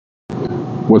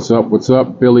What's up? What's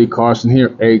up? Billy Carson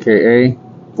here, aka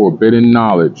Forbidden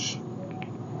Knowledge.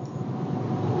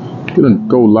 Gonna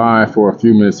go live for a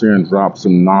few minutes here and drop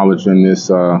some knowledge in this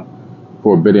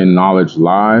Forbidden Knowledge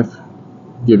live.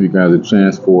 Give you guys a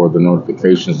chance for the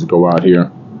notifications to go out here.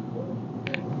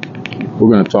 We're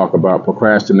gonna talk about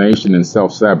procrastination and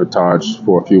self-sabotage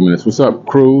for a few minutes. What's up,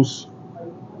 Cruz?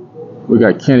 We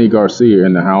got Kenny Garcia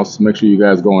in the house. Make sure you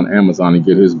guys go on Amazon and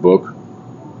get his book.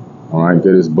 All right,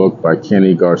 get his book by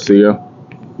Kenny Garcia,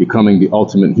 Becoming the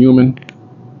Ultimate Human.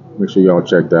 Make sure y'all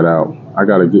check that out. I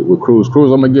got to get with Cruz. Cruz,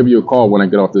 I'm going to give you a call when I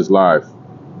get off this live.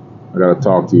 I got to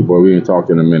talk to you, boy. We ain't talked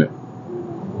in a minute.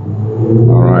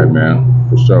 All right, man,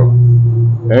 for sure.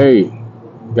 Hey,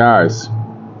 guys,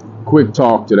 quick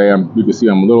talk today. You can see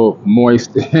I'm a little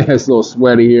moist. It's a little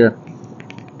sweaty here.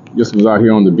 Just was out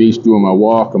here on the beach doing my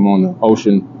walk. I'm on the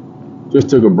ocean. Just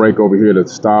took a break over here to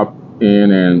stop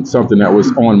in, and something that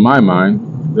was on my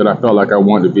mind that I felt like I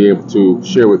wanted to be able to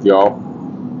share with y'all.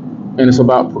 And it's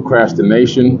about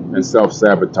procrastination and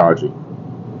self-sabotaging.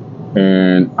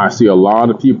 And I see a lot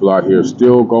of people out here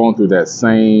still going through that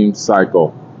same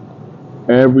cycle.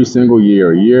 Every single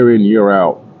year in, year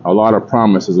out, a lot of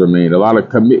promises are made, a lot of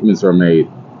commitments are made.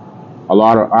 A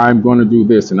lot of, I'm going to do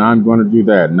this and I'm going to do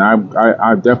that, and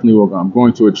I definitely will, I'm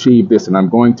going to achieve this and I'm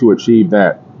going to achieve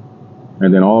that.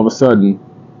 And then all of a sudden,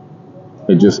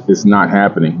 it's not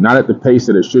happening. Not at the pace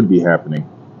that it should be happening.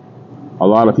 A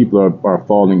lot of people are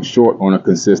falling short on a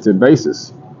consistent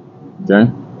basis.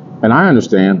 Okay? And I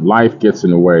understand life gets in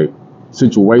the way.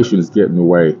 Situations get in the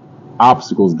way.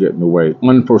 Obstacles get in the way.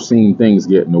 Unforeseen things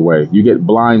get in the way. You get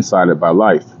blindsided by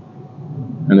life.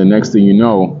 And the next thing you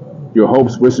know, your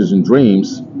hopes, wishes, and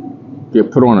dreams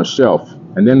get put on a shelf.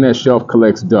 And then that shelf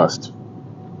collects dust.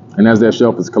 And as that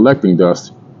shelf is collecting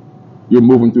dust, you're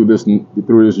moving through this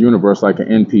universe like an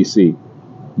NPC.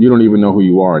 You don't even know who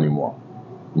you are anymore.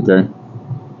 Okay?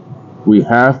 We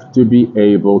have to be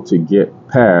able to get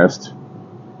past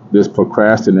this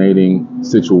procrastinating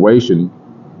situation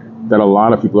that a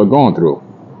lot of people are going through.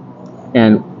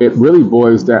 And it really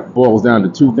boils down to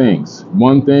two things.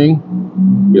 One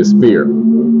thing is fear.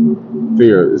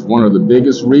 Fear is one of the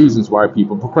biggest reasons why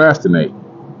people procrastinate.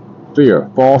 Fear,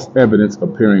 false evidence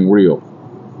appearing real.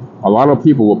 A lot of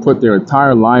people will put their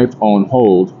entire life on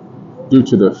hold due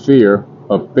to the fear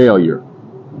of failure.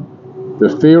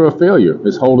 The fear of failure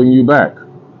is holding you back.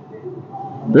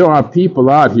 There are people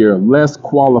out here less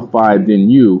qualified than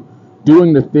you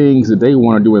doing the things that they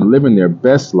want to do and living their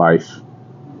best life,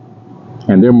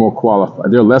 and they're more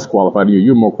qualified. They're less qualified than you.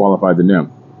 You're more qualified than them.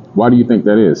 Why do you think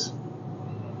that is?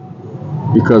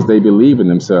 Because they believe in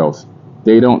themselves.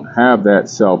 They don't have that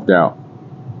self-doubt.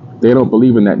 They don't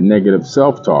believe in that negative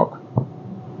self-talk.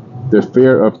 The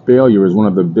fear of failure is one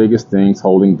of the biggest things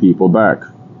holding people back.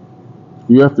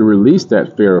 You have to release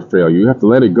that fear of failure. You have to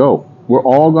let it go. We're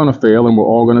all going to fail and we're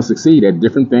all going to succeed at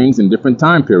different things in different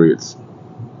time periods.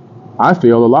 I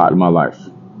failed a lot in my life.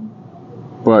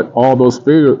 But all those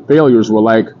failures were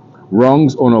like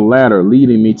rungs on a ladder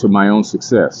leading me to my own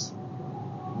success.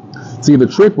 See, the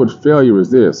trick with failure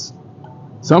is this.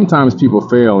 Sometimes people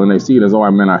fail and they see it as,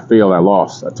 oh, man, I failed, I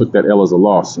lost. I took that L as a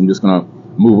loss. I'm just going to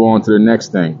move on to the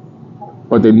next thing.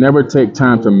 But they never take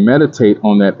time to meditate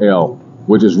on that L,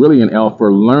 which is really an L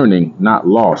for learning, not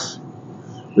loss.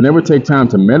 They never take time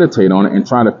to meditate on it and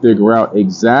try to figure out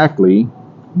exactly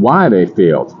why they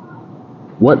failed.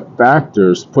 What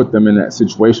factors put them in that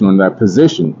situation, in that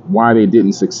position, why they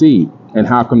didn't succeed, and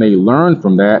how can they learn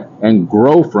from that and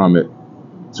grow from it,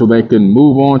 so they can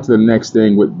move on to the next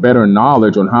thing with better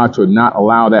knowledge on how to not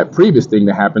allow that previous thing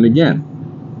to happen again.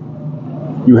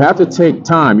 You have to take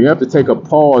time. You have to take a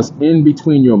pause in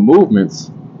between your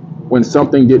movements when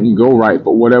something didn't go right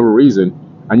for whatever reason,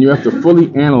 and you have to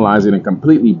fully analyze it and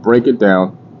completely break it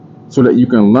down so that you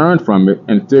can learn from it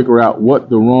and figure out what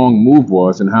the wrong move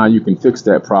was and how you can fix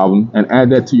that problem and add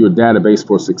that to your database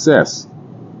for success.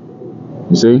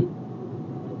 You see?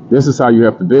 This is how you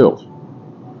have to build.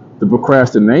 The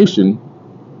procrastination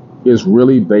is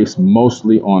really based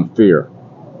mostly on fear.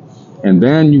 And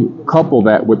then you couple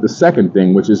that with the second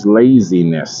thing, which is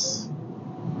laziness.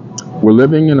 We're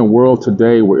living in a world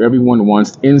today where everyone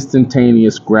wants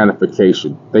instantaneous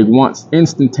gratification. They want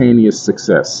instantaneous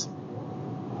success.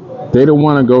 They don't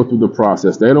want to go through the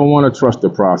process. They don't want to trust the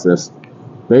process.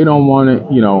 They don't want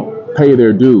to, pay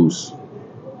their dues.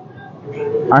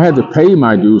 I had to pay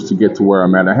my dues to get to where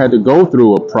I'm at. I had to go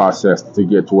through a process to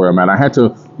get to where I'm at. I had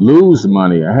to lose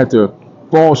money. I had to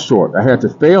fall short. I had to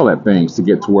fail at things to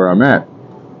get to where I'm at.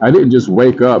 I didn't just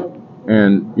wake up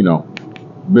and,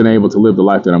 been able to live the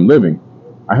life that I'm living.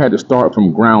 I had to start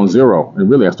from ground zero. And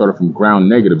really, I started from ground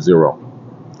negative zero.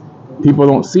 People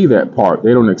don't see that part.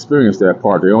 They don't experience that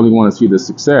part. They only want to see the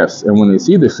success. And when they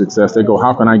see the success, they go,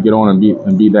 how can I get on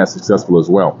and be that successful as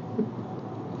well?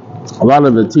 A lot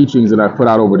of the teachings that I put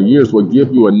out over the years will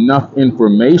give you enough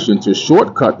information to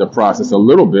shortcut the process a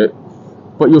little bit,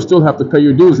 but you'll still have to pay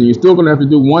your dues, and you're still going to have to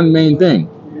do one main thing: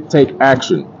 take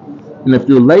action. And if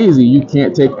you're lazy, you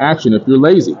can't take action if you're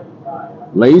lazy.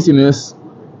 Laziness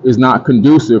is not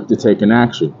conducive to taking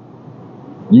action.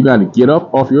 You got to get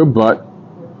up off your butt.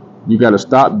 You got to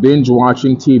stop binge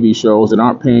watching TV shows that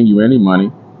aren't paying you any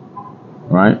money,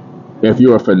 right? If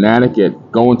you're a fanatic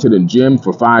at going to the gym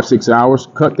for 5-6 hours,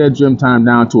 cut that gym time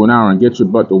down to an hour and get your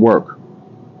butt to work.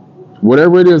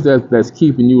 Whatever it is that's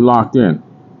keeping you locked in,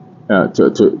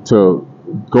 to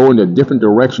go in a different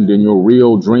direction than your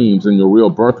real dreams and your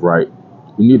real birthright,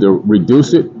 you need to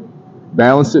reduce it,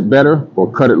 balance it better,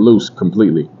 or cut it loose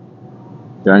completely.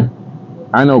 Okay?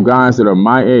 I know guys that are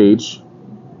my age.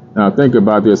 Now think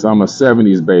about this. I'm a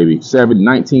 70s baby,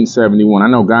 1971. I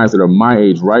know guys that are my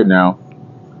age right now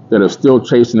that are still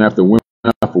chasing after women.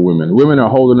 Women are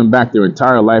holding them back their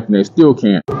entire life, and they still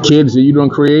can't. Kids that you done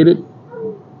created?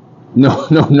 No,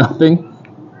 nothing.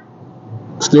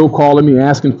 Still calling me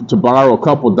asking to borrow a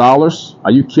couple dollars?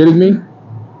 Are you kidding me?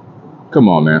 Come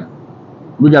on, man.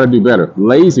 We got to do better.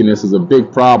 Laziness is a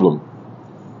big problem.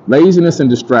 Laziness and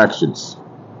distractions.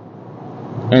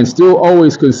 And still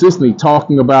always consistently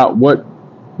talking about what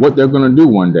they're going to do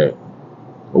one day.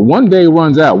 But one day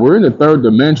runs out. We're in the third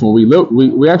dimension where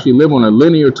we actually live on a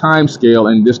linear time scale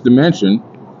in this dimension.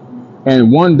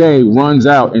 And one day runs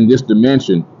out in this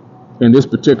dimension, in this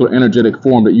particular energetic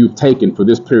form that you've taken for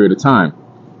this period of time.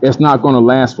 It's not going to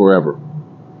last forever.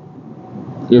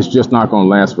 It's just not going to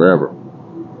last forever.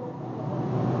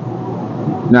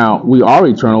 Now, we are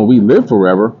eternal. We live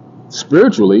forever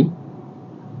spiritually.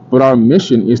 But our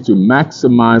mission is to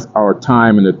maximize our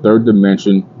time in the third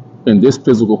dimension in this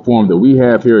physical form that we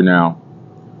have here now.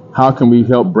 How can we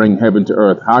help bring heaven to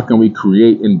earth? How can we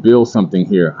create and build something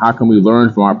here? How can we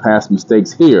learn from our past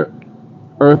mistakes here?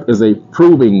 Earth is a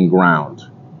proving ground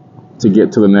to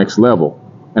get to the next level.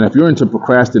 And if you're into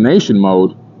procrastination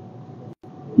mode,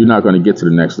 you're not going to get to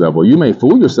the next level. You may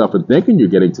fool yourself in thinking you're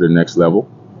getting to the next level,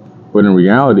 but in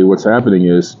reality, what's happening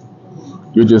is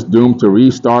you're just doomed to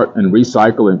restart and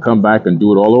recycle and come back and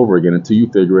do it all over again until you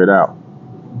figure it out.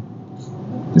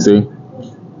 You see,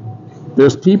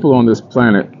 there's people on this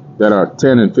planet that are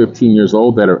 10 and 15 years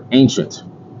old that are ancient.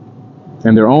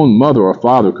 And their own mother or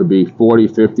father could be 40,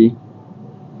 50.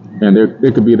 And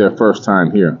it could be their first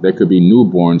time here. They could be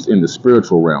newborns in the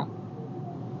spiritual realm.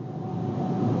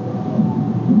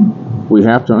 We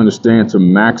have to understand to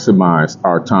maximize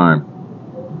our time.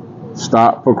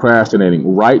 Stop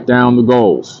procrastinating. Write down the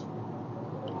goals.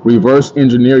 Reverse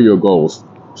engineer your goals.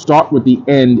 Start with the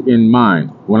end in mind.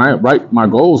 When I write my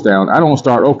goals down, I don't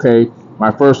start, okay,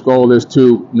 my first goal is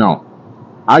to, no.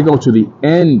 I go to the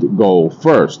end goal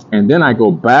first, and then I go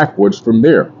backwards from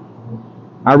there.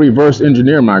 I reverse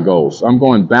engineer my goals. I'm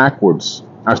going backwards.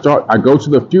 I go to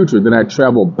the future, then I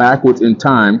travel backwards in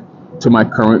time to my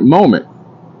current moment.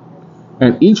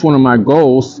 And each one of my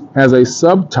goals has a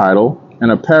subtitle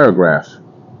and a paragraph.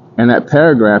 And that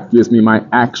paragraph gives me my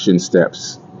action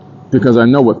steps. Because I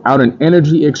know without an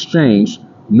energy exchange,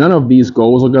 none of these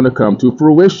goals are going to come to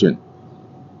fruition.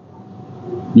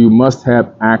 You must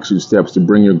have action steps to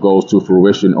bring your goals to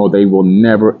fruition, or they will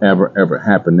never, ever, ever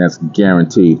happen. That's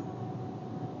guaranteed.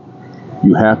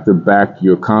 You have to back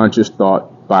your conscious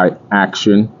thought by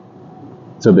action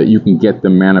so that you can get the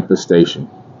manifestation.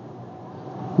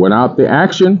 Without the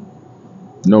action,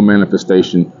 no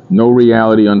manifestation, no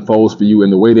reality unfolds for you in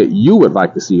the way that you would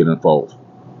like to see it unfold.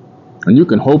 And you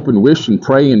can hope and wish and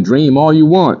pray and dream all you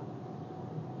want.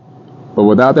 But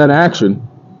without that action,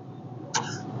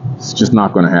 it's just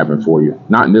not going to happen for you.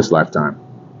 Not in this lifetime.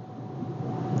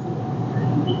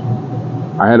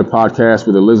 I had a podcast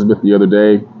with Elizabeth the other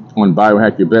day on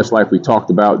Biohack Your Best Life. We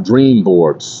talked about dream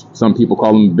boards. Some people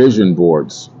call them vision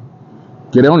boards.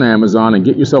 Get on Amazon and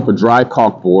get yourself a dry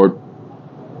caulk board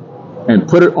and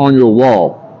put it on your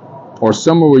wall or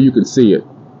somewhere where you can see it.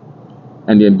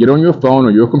 And then get on your phone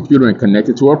or your computer and connect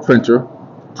it to a printer,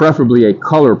 preferably a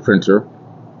color printer,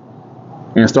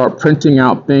 and start printing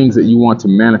out things that you want to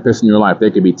manifest in your life.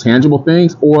 They could be tangible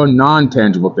things or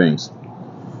non-tangible things.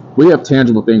 We have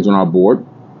tangible things on our board,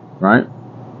 right?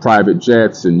 Private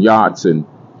jets and yachts and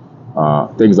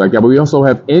things like that. But we also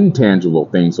have intangible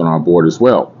things on our board as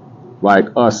well, like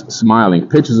us smiling,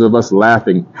 pictures of us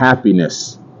laughing,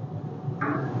 happiness.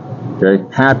 Okay,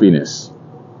 happiness.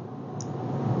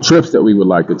 Trips that we would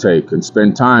like to take and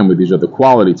spend time with each other,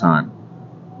 quality time.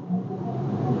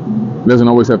 It doesn't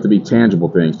always have to be tangible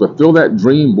things, but fill that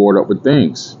dream board up with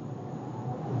things.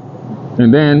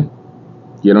 And then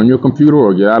get on your computer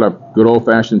or get out a good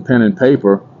old-fashioned pen and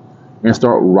paper and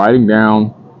start writing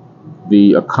down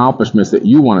the accomplishments that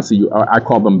you want to see. I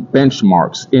call them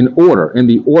benchmarks, in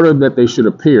the order that they should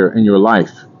appear in your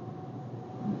life.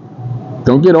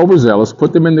 Don't get overzealous.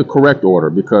 Put them in the correct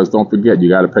order, because don't forget, you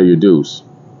got to pay your dues.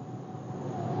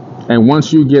 And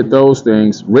once you get those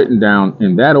things written down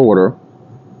in that order,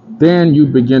 then you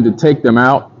begin to take them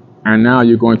out, and now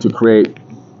you're going to create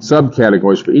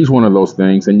subcategories for each one of those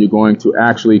things, and you're going to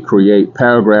actually create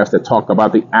paragraphs that talk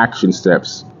about the action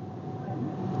steps.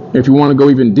 If you want to go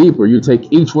even deeper, you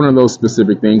take each one of those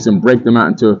specific things and break them out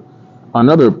into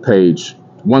another page,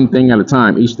 one thing at a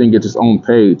time. Each thing gets its own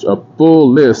page, a full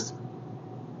list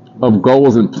of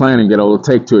goals and planning that it will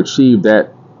take to achieve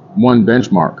that one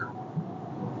benchmark.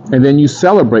 And then you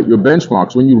celebrate your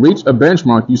benchmarks. When you reach a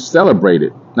benchmark, you celebrate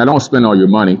it. Now, don't spend all your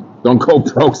money. Don't go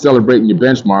broke celebrating your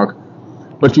benchmark.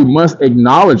 But you must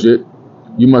acknowledge it.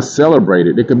 You must celebrate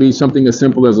it. It could be something as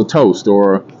simple as a toast,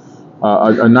 or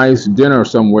a nice dinner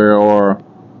somewhere, or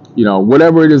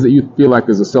whatever it is that you feel like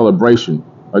is a celebration,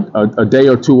 a day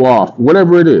or two off,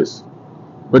 whatever it is.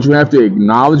 But you have to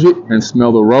acknowledge it and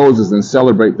smell the roses and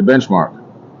celebrate the benchmark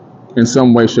in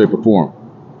some way, shape, or form.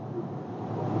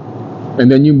 And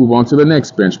then you move on to the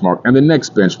next benchmark and the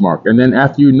next benchmark. And then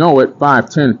after you know it, 5,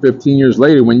 10, 15 years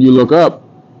later, when you look up,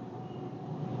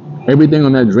 everything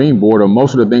on that dream board, or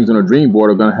most of the things on the dream board,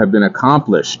 are going to have been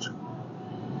accomplished.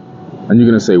 And you're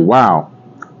going to say, wow,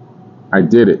 I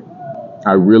did it.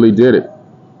 I really did it.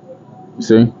 You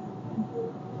see?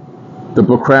 The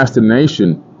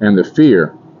procrastination and the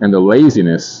fear and the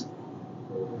laziness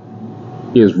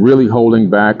is really holding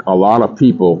back a lot of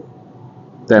people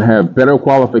that have better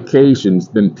qualifications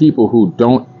than people who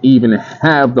don't even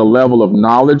have the level of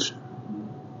knowledge,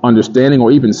 understanding,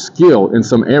 or even skill in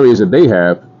some areas that they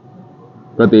have,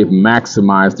 but they've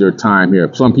maximized their time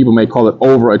here. Some people may call it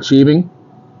overachieving.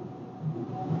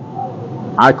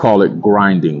 I call it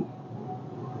grinding.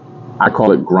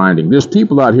 There's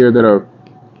people out here that are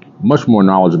much more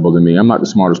knowledgeable than me. I'm not the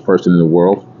smartest person in the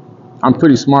world. I'm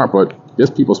pretty smart, but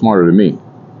there's people smarter than me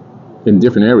in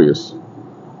different areas.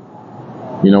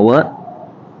 You know what?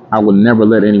 I will never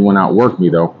let anyone outwork me,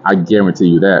 though. I guarantee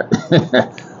you that.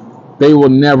 They will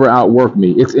never outwork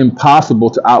me. It's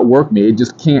impossible to outwork me. It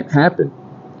just can't happen.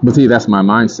 But see, that's my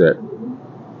mindset.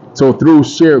 So through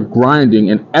sheer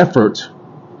grinding and effort,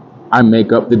 I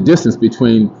make up the distance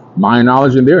between my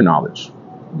knowledge and their knowledge,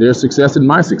 their success and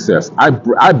my success.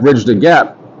 I bridge the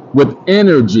gap with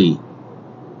energy.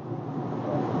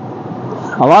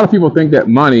 A lot of people think that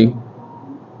money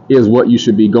is what you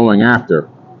should be going after.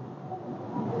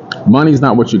 Money is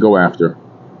not what you go after.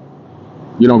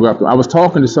 You don't go after. I was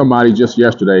talking to somebody just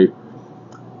yesterday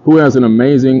who has an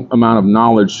amazing amount of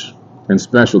knowledge and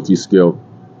specialty skill.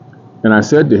 And I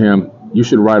said to him, you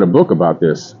should write a book about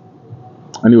this.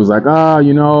 And he was like, why do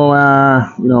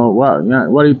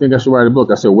you think I should write a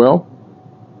book? I said, well,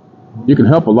 you can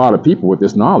help a lot of people with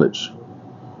this knowledge.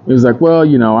 He was like, well,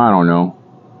 I don't know.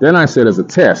 Then I said, as a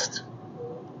test,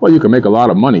 well, you can make a lot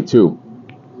of money too.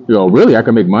 You go, really? I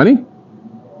can make money?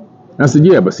 And I said,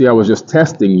 yeah, but see, I was just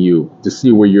testing you to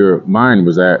see where your mind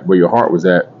was at, where your heart was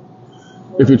at.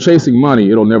 If you're chasing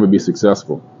money, it'll never be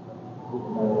successful.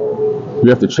 You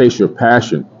have to chase your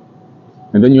passion.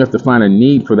 And then you have to find a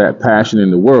need for that passion in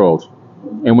the world.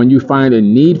 And when you find a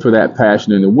need for that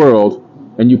passion in the world,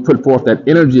 and you put forth that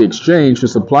energy exchange to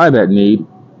supply that need,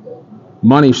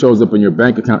 money shows up in your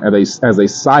bank account as a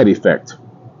side effect.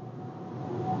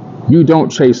 You don't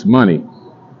chase money.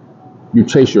 You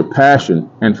chase your passion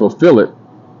and fulfill it.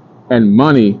 And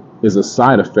money is a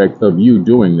side effect of you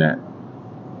doing that.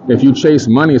 If you chase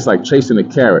money, it's like chasing a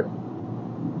carrot.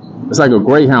 It's like a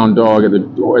greyhound dog at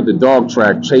the dog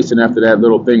track chasing after that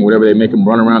little thing, whatever they make him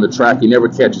run around the track. He never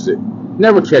catches it.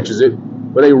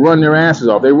 But they run their asses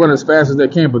off. They run as fast as they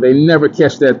can, but they never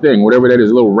catch that thing, whatever that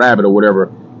is, a little rabbit or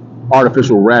whatever,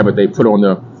 artificial rabbit they put on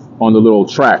the little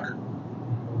track.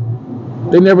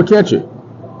 They never catch it.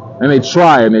 And they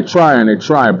try,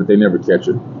 but they never catch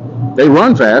it. They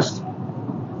run fast.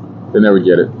 They never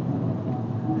get it.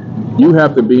 You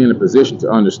have to be in a position to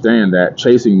understand that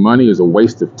chasing money is a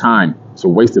waste of time. It's a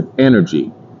waste of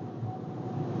energy.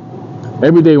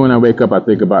 Every day when I wake up, I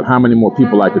think about how many more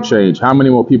people I could change, how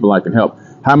many more people I can help,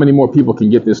 how many more people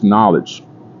can get this knowledge.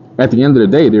 At the end of the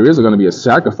day, there is going to be a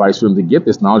sacrifice for them to get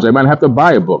this knowledge. They might have to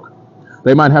buy a book.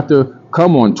 They might have to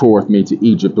come on tour with me to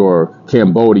Egypt or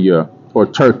Cambodia or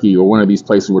Turkey or one of these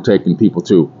places we're taking people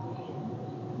to.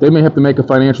 They may have to make a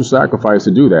financial sacrifice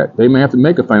to do that. They may have to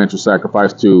make a financial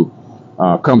sacrifice to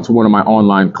come to one of my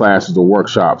online classes or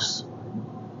workshops.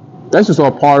 That's just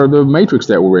all part of the matrix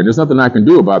that we're in. There's nothing I can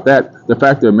do about that. The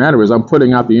fact of the matter is I'm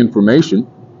putting out the information,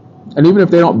 and even if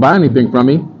they don't buy anything from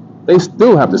me, they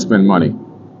still have to spend money,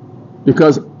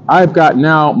 because I've got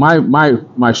now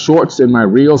my shorts and my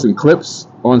reels and clips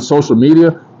on social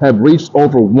media have reached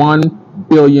over 1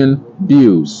 billion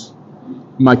views.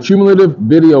 My cumulative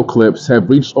video clips have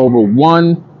reached over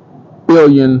 1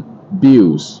 billion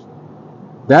views.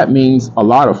 That means a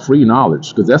lot of free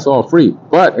knowledge, because that's all free.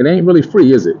 But it ain't really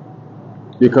free, is it?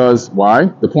 Because why?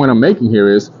 The point I'm making here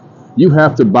is you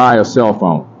have to buy a cell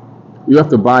phone. You have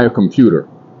to buy a computer,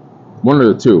 one of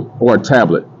the two, or a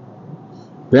tablet.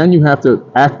 Then you have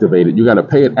to activate it. You got to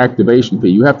pay an activation fee.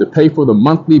 You have to pay for the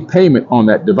monthly payment on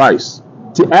that device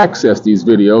to access these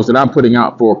videos that I'm putting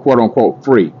out for quote unquote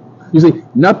free. You see,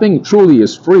 nothing truly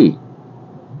is free.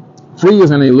 Free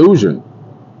is an illusion.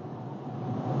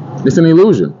 It's an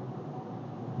illusion.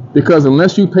 Because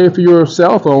unless you pay for your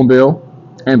cell phone bill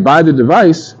and buy the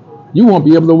device, you won't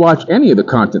be able to watch any of the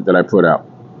content that I put out.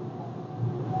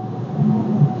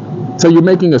 So you're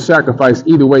making a sacrifice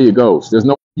either way it goes. There's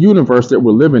no universe that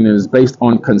we're living in is based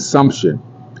on consumption.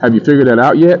 Have you figured that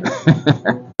out yet?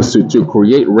 to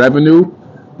create revenue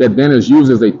that then is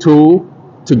used as a tool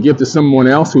to give to someone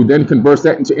else, who then converts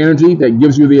that into energy that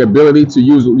gives you the ability to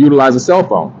utilize a cell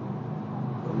phone.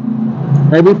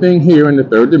 Everything here in the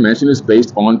third dimension is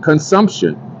based on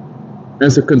consumption.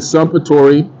 It's a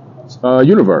consumptory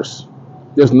universe.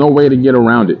 There's no way to get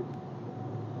around it.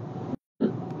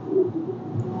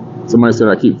 Somebody said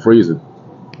I keep freezing.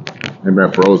 Maybe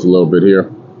I froze a little bit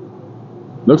here.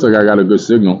 Looks like I got a good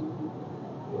signal.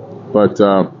 But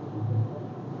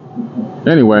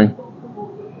anyway,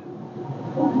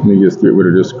 let me just get rid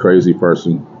of this crazy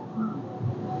person.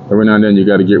 Every now and then you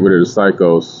got to get rid of the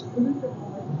psychos.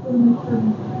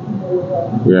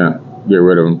 Yeah, get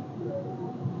rid of them.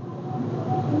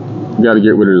 You got to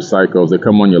get rid of the psychos. They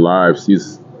come on your lives.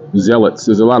 These zealots.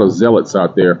 There's a lot of zealots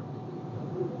out there.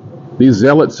 These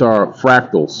zealots are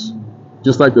fractals,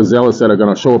 just like the zealots that are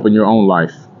going to show up in your own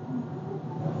life.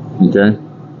 Okay?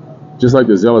 Just like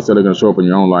the zealots that are going to show up in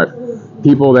your own life.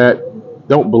 People that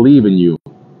don't believe in you.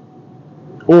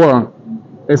 Or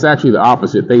it's actually the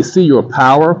opposite. They see your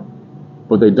power,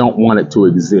 but they don't want it to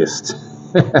exist.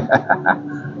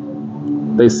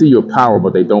 They see your power,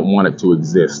 but they don't want it to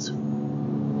exist.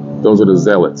 Those are the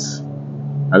zealots.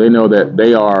 Now they know that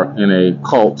they are in a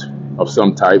cult of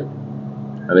some type,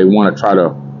 and they want to try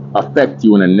to affect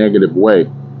you in a negative way.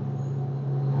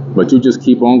 But you just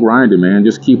keep on grinding, man.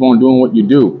 Just keep on doing what you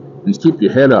do. And just keep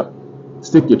your head up.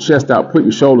 Stick your chest out, put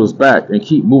your shoulders back, and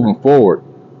keep moving forward.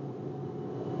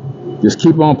 Just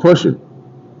keep on pushing.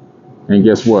 And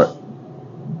guess what?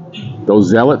 Those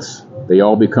zealots, they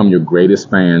all become your greatest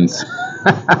fans.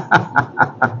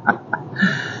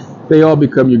 They all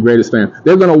become your greatest fans.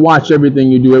 They're going to watch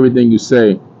everything you do, everything you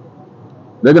say.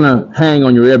 They're going to hang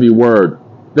on your every word.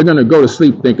 They're going to go to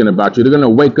sleep thinking about you. They're going to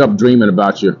wake up dreaming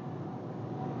about you.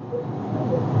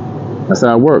 That's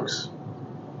how it works.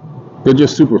 They're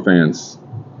just super fans.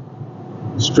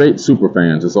 Straight super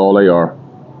fans. That's all they are.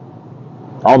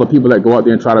 All the people that go out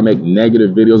there and try to make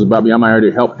negative videos about me, I'm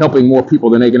already helping more people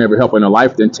than they can ever help in a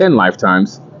life than 10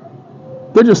 lifetimes.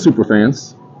 They're just super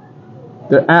fans.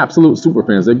 They're absolute super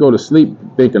fans. They go to sleep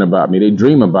thinking about me. They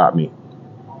dream about me.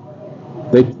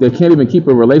 They can't even keep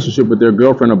a relationship with their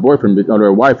girlfriend or boyfriend or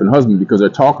their wife and husband because they're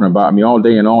talking about me all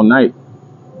day and all night.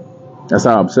 That's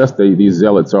how obsessed these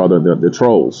zealots are, the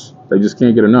trolls. They just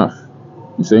can't get enough.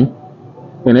 You see?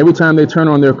 And every time they turn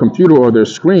on their computer or their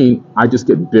screen, I just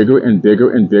get bigger and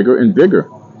bigger and bigger and bigger.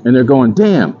 And they're going,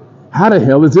 damn, how the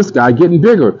hell is this guy getting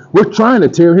bigger? We're trying to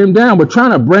tear him down. We're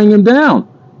trying to bring him down.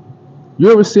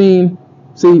 You ever see,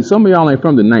 some of y'all ain't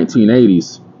from the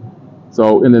 1980s.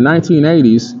 So in the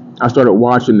 1980s, I started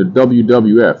watching the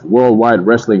WWF, Worldwide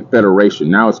Wrestling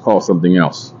Federation. Now it's called something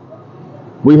else.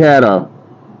 We had an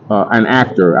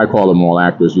actor. I call them all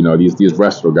actors, you know, these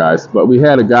wrestler guys. But we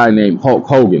had a guy named Hulk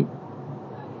Hogan.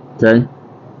 Okay?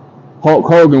 Hulk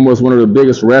Hogan was one of the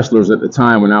biggest wrestlers at the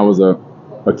time when I was a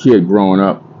kid growing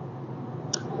up.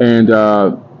 And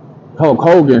Hulk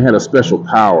Hogan had a special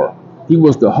power. He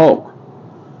was the Hulk.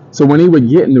 So when he would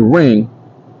get in the ring,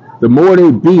 the more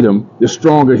they beat him, the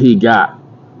stronger he got.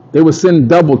 They would send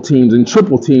double teams and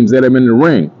triple teams at him in the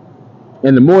ring.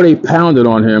 And the more they pounded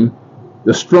on him,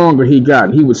 the stronger he got.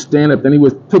 And he would stand up, then he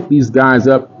would pick these guys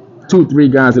up, 2, 3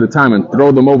 guys at a time, and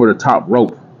throw them over the top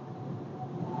rope.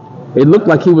 It looked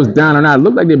like he was down and out. It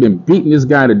looked like they'd been beating this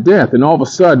guy to death. And all of a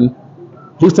sudden,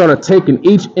 he started taking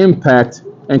each impact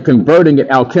and converting it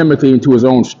alchemically into his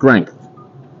own strength.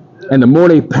 And the more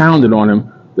they pounded on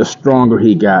him, the stronger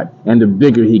he got, and the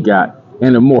bigger he got,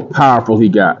 and the more powerful he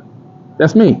got.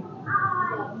 That's me.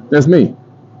 That's me.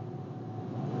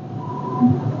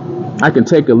 I can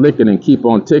take a licking and keep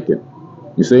on ticking.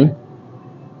 You see?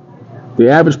 The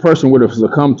average person would have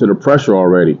succumbed to the pressure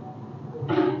already.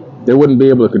 They wouldn't be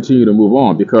able to continue to move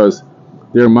on because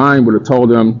their mind would have told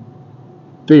them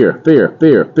fear, fear,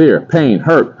 fear, fear, pain,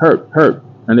 hurt, hurt, hurt,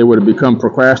 and they would have become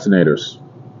procrastinators.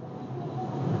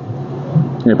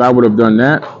 And if I would have done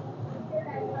that,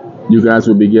 you guys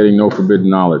would be getting no forbidden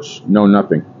knowledge, no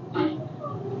nothing.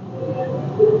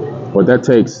 But that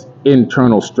takes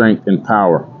internal strength and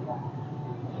power.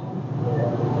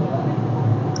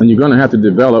 And you're going to have to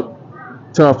develop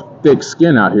tough, thick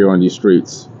skin out here on these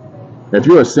streets. If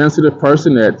you're a sensitive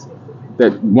person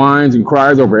that whines and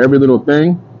cries over every little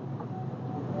thing,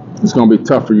 it's going to be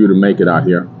tough for you to make it out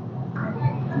here.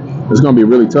 It's going to be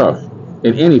really tough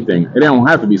in anything. It don't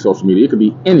have to be social media. It could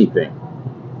be anything.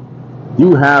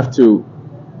 You have to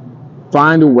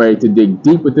find a way to dig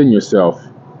deep within yourself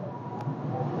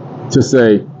to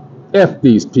say, F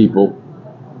these people.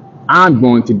 I'm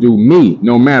going to do me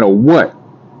no matter what.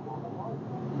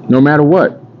 No matter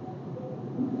what.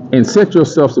 And set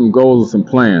yourself some goals and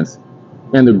some plans.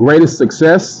 And the greatest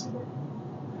success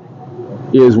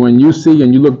is when you see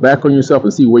and you look back on yourself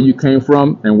and see where you came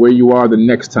from and where you are the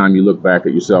next time you look back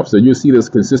at yourself. So you see this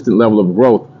consistent level of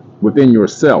growth within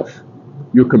yourself.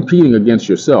 You're competing against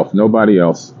yourself, nobody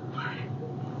else.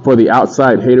 For the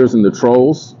outside haters and the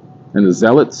trolls and the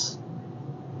zealots,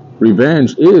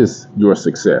 revenge is your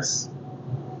success.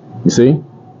 You see?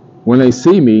 When they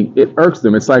see me, it irks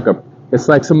them. It's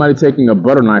like somebody taking a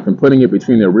butter knife and putting it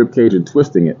between their rib cage and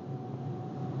twisting it.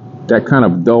 That kind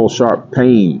of dull, sharp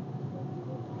pain.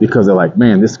 Because they're like,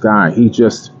 man, this guy, he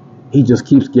just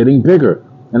keeps getting bigger.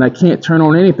 And I can't turn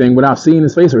on anything without seeing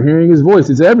his face or hearing his voice.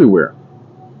 It's everywhere.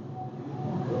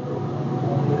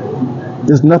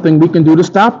 There's nothing we can do to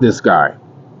stop this guy.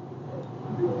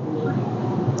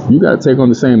 You got to take on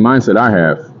the same mindset I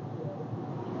have.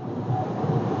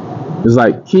 It's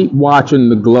like, keep watching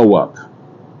the glow up.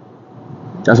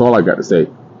 That's all I got to say.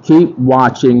 Keep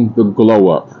watching the glow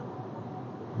up.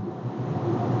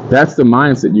 That's the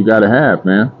mindset you got to have,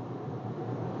 man.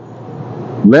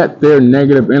 Let their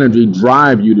negative energy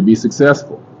drive you to be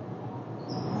successful.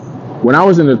 When I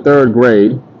was in the 3rd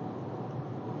grade,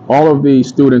 all of the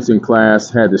students in class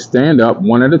had to stand up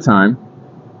one at a time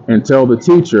and tell the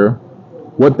teacher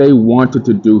what they wanted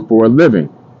to do for a living.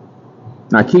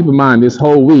 Now keep in mind, this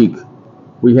whole week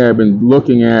we have been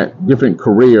looking at different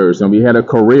careers, and we had a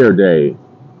career day,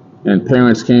 and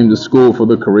parents came to school for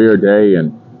the career day,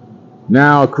 and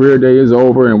now career day is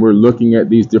over and we're looking at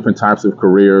these different types of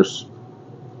careers,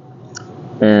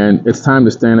 and it's time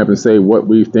to stand up and say what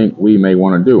we think we may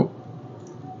want to do.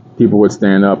 People would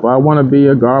stand up, I want to be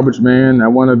a garbage man, I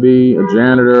want to be a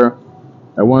janitor,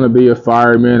 I want to be a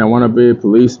fireman, I want to be a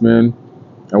policeman,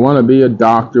 I want to be a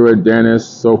doctor, a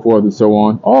dentist, so forth and so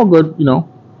on. All good,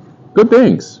 good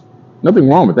things. Nothing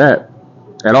wrong with that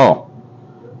at all.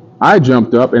 I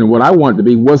jumped up and what I wanted to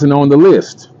be wasn't on the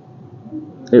list.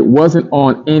 It wasn't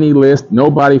on any list.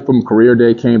 Nobody from Career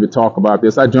Day came to talk about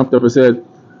this. I jumped up and said,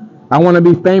 I want to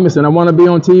be famous and I want to be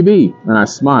on TV. And I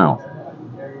smiled.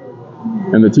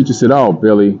 And the teacher said, oh,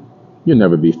 Billy, you'll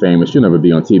never be famous. You'll never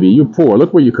be on TV. You're poor.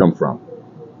 Look where you come from.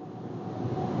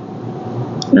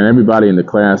 And everybody in the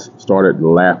class started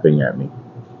laughing at me.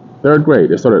 3rd grade,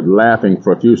 they started laughing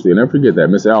profusely. I'll never forget that,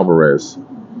 Miss Alvarez.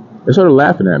 They started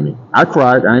laughing at me. I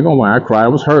cried. I ain't gonna lie. I cried. I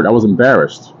was hurt. I was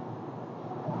embarrassed.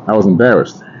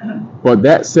 But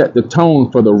that set the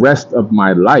tone for the rest of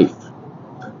my life.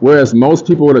 Whereas most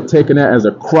people would have taken that as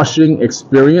a crushing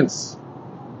experience,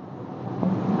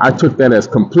 I took that as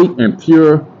complete and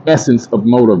pure essence of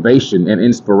motivation and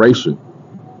inspiration.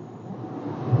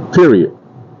 Period.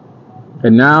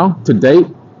 And now, to date,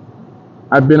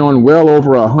 I've been on well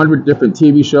over 100 different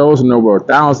TV shows and over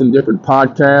 1,000 different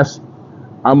podcasts.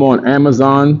 I'm on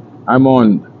Amazon. I'm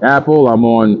on Apple. I'm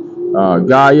on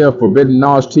Gaia, Forbidden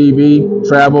Knowledge TV,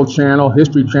 Travel Channel,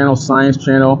 History Channel, Science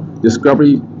Channel,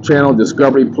 Discovery Channel,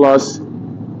 Discovery Plus.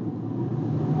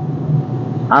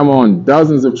 I'm on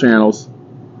dozens of channels,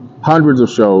 hundreds of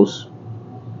shows,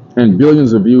 and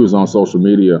billions of views on social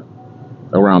media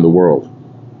around the world.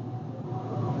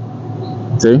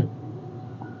 See?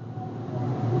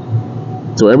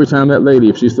 So every time that lady,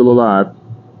 if she's still alive,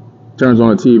 turns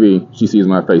on the TV, she sees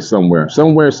my face somewhere.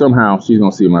 Somewhere, somehow, she's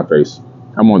going to see my face.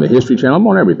 I'm on the History Channel. I'm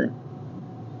on everything.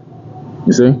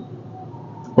 You see?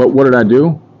 But what did I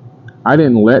do? I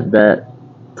didn't let that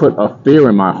put a fear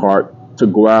in my heart to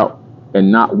go out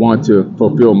and not want to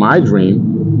fulfill my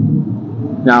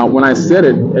dream. Now, when I said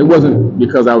it, it wasn't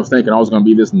because I was thinking I was going to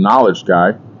be this knowledge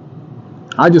guy.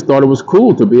 I just thought it was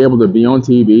cool to be able to be on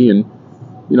TV and,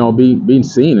 you know, be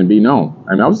seen and be known.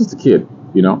 I mean, I was just a kid,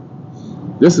 you know.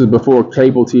 This is before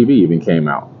cable TV even came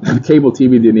out. Cable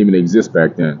TV didn't even exist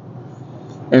back then.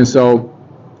 And so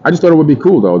I just thought it would be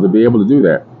cool, though, to be able to do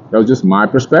that. That was just my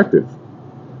perspective.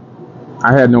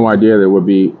 I had no idea that it would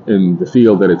be in the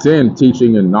field that it's in,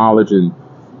 teaching and knowledge and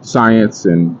science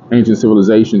and ancient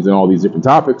civilizations and all these different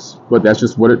topics, but that's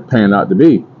just what it panned out to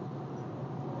be.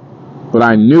 But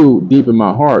I knew deep in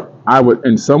my heart, I would,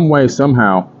 in some way,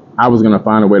 somehow, I was going to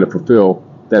find a way to fulfill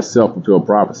that self-fulfilled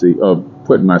prophecy of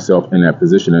putting myself in that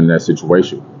position, in that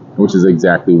situation, which is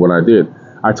exactly what I did.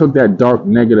 I took that dark,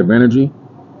 negative energy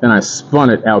and I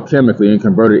spun it alchemically and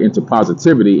converted it into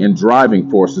positivity and driving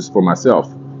forces for myself.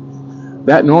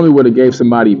 That normally would have gave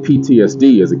somebody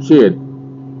PTSD as a kid.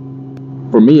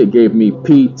 For me, it gave me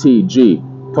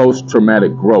PTG,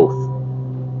 post-traumatic growth.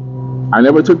 I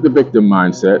never took the victim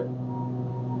mindset.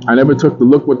 I never took the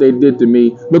look what they did to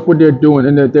me, look what they're doing,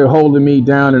 and they're holding me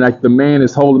down, and the man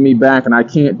is holding me back, and I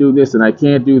can't do this, and I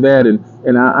can't do that,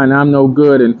 and I'm no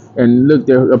good, and look,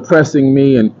 they're oppressing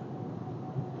me, and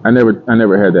I never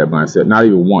had that mindset, not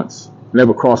even once. It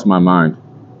never crossed my mind.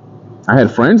 I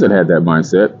had friends that had that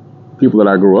mindset, people that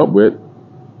I grew up with,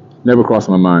 never crossed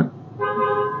my mind.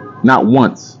 Not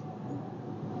once.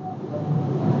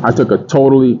 I took a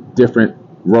totally different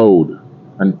road,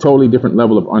 a totally different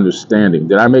level of understanding.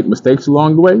 Did I make mistakes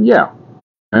along the way? Yeah.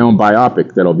 My own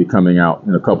biopic that'll be coming out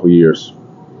in a couple of years.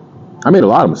 I made a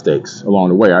lot of mistakes along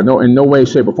the way. I know in no way,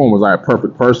 shape, or form was I a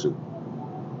perfect person.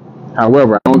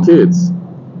 However, I own kids.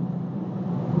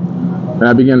 And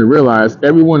I began to realize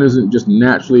everyone isn't just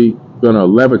naturally going to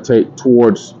gravitate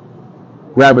towards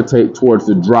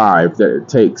the drive that it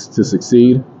takes to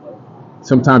succeed.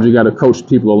 Sometimes you got to coach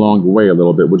people along the way a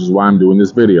little bit, which is why I'm doing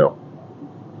this video.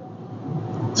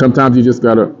 Sometimes you just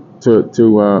got to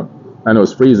I know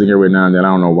it's freezing every now and then. I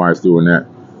don't know why it's doing that.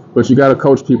 But you got to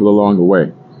coach people along the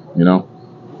way, you know.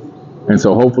 And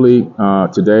so hopefully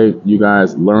today you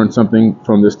guys learned something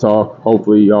from this talk.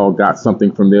 Hopefully y'all got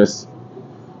something from this.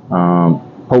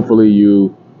 Hopefully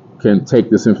you can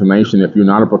take this information. If you're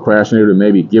not a procrastinator,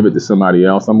 maybe give it to somebody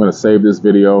else. I'm going to save this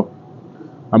video.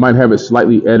 I might have it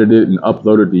slightly edited and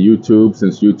uploaded to YouTube,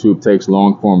 since YouTube takes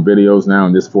long-form videos now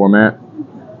in this format.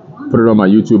 Put it on my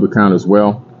YouTube account as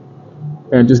well,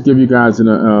 and just give you guys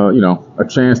a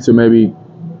chance to maybe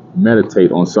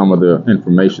meditate on some of the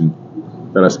information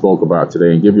that I spoke about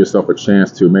today, and give yourself a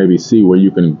chance to maybe see where you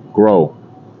can grow.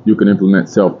 You can implement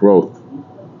self-growth.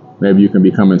 Maybe you can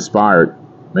become inspired.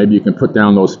 Maybe you can put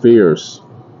down those fears.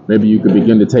 Maybe you can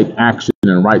begin to take action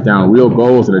and write down real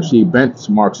goals and achieve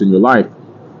benchmarks in your life,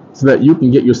 so that you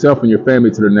can get yourself and your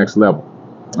family to the next level.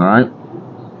 All right?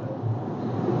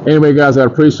 Anyway, guys, I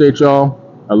appreciate y'all.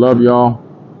 I love y'all.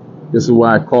 This is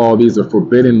why I call these are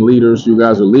forbidden leaders. You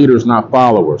guys are leaders, not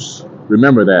followers.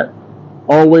 Remember that.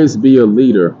 Always be a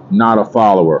leader, not a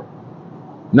follower.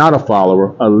 Not a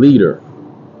follower, a leader.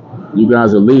 You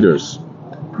guys are leaders.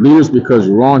 Leaders because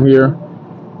you're on here.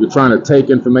 You're trying to take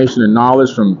information and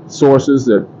knowledge from sources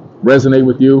that resonate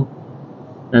with you,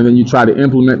 and then you try to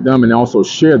implement them and also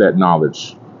share that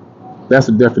knowledge. That's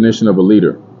the definition of a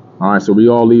leader. All right, so we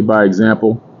all lead by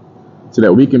example so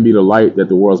that we can be the light that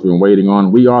the world's been waiting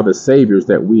on. We are the saviors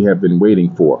that we have been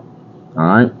waiting for. All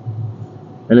right?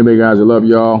 Anyway, guys, I love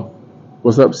y'all.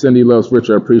 What's up, Cindy Loves Rich?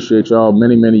 I appreciate y'all.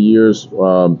 Many, many years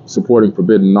supporting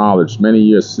Forbidden Knowledge. Many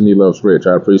years, Cindy Loves Rich.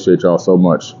 I appreciate y'all so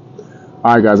much.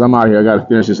 All right, guys, I'm out of here. I got to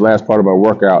finish this last part of my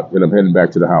workout, and I'm heading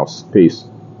back to the house. Peace.